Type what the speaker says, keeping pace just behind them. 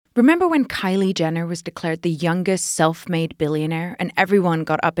Remember when Kylie Jenner was declared the youngest self-made billionaire and everyone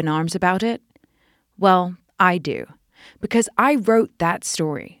got up in arms about it? Well, I do, because I wrote that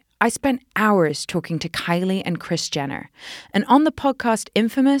story. I spent hours talking to Kylie and Kris Jenner, and on the podcast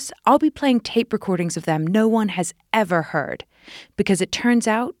Infamous, I'll be playing tape recordings of them no one has ever heard, because it turns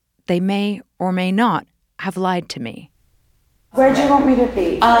out they may or may not have lied to me. Where do you want me to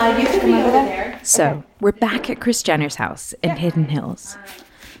be? You can be over there. So, we're back at Kris Jenner's house in Hidden Hills.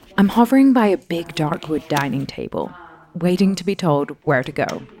 I'm hovering by a big dark wood dining table, waiting to be told where to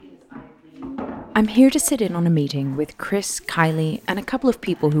go. I'm here to sit in on a meeting with Kris, Kylie, and a couple of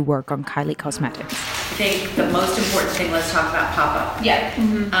people who work on Kylie Cosmetics. I think the most important thing, let's talk about pop-up. Yeah.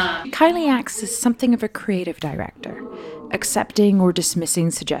 Kylie acts as something of a creative director, accepting or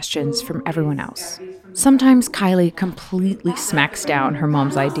dismissing suggestions from everyone else. Sometimes Kylie completely smacks down her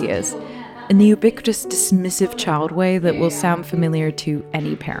mom's ideas in the ubiquitous dismissive child way that will sound familiar to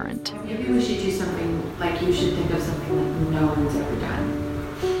any parent. Maybe we should do something like you should think of something that no one's ever done.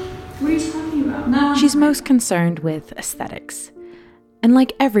 What are you talking about? No. She's most concerned with aesthetics. And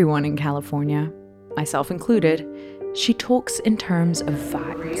like everyone in California, myself included, she talks in terms of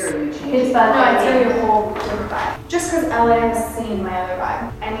vibes. It's bad. No, I'd say a whole different vibe. Just because LA has seen my other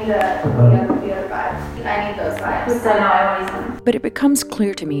vibe. I need the other vibe. I need those vibes. So now I want them. But it becomes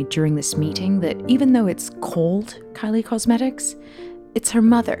clear to me during this meeting that even though it's called Kylie Cosmetics, it's her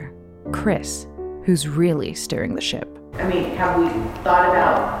mother, Kris, who's really steering the ship. I mean, have we thought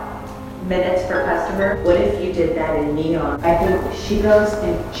about minutes per customer? What if you did that in neon? I think she goes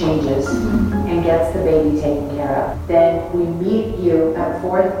and changes and gets the baby taken care of. Then we meet you at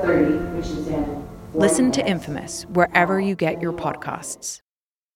 4:30, which is in 4 Listen to minutes. Infamous wherever you get your podcasts.